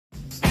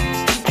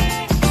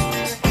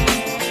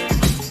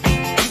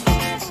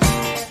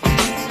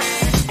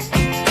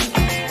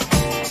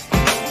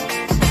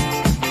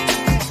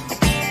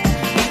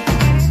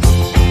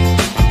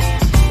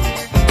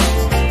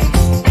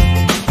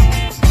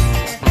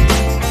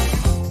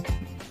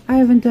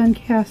haven't done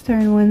Cast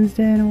Iron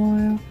Wednesday in a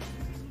while,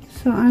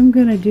 so I'm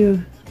gonna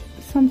do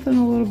something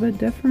a little bit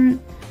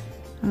different.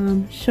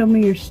 Show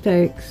me your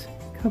steaks.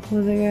 A couple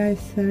of the guys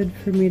said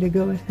for me to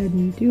go ahead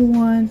and do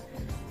one.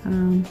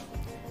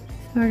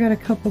 So I got a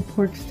couple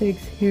pork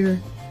steaks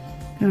here.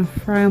 Gonna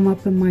fry them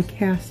up in my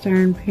cast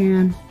iron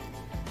pan.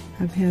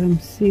 I've had them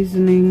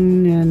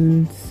seasoning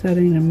and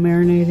setting and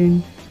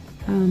marinating.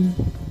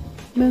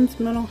 Men's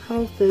mental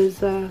health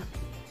is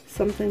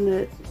something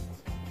that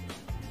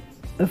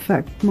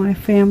affects my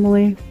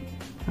family.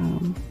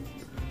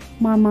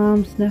 My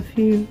mom's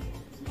nephew,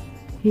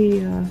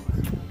 he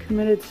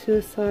committed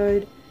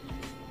suicide,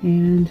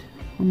 and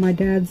on my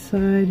dad's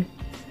side,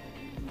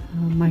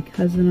 my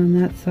cousin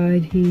on that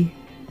side, he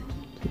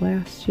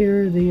last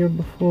year, the year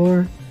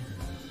before,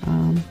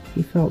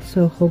 he felt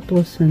so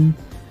hopeless and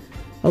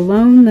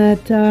alone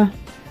that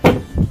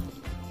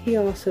he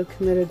also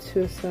committed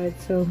suicide.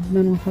 So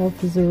mental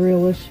health is a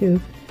real issue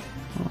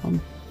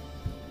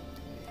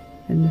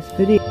in this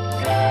video.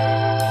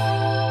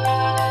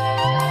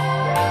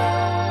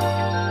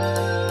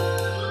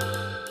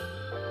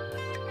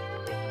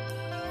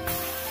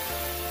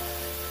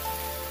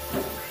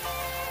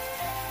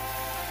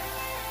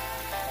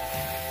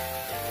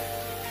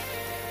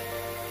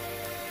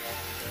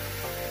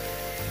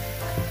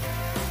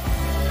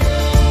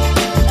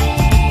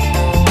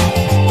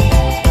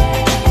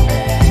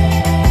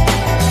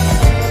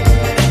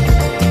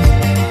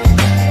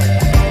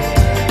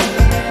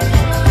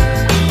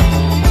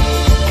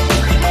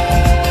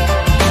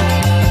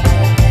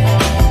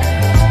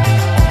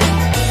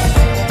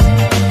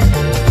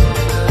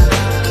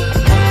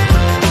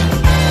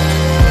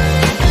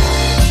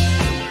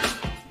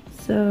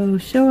 So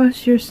show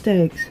us your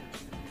steaks.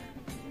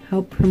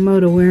 Help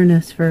promote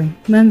awareness for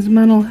men's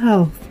mental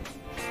health.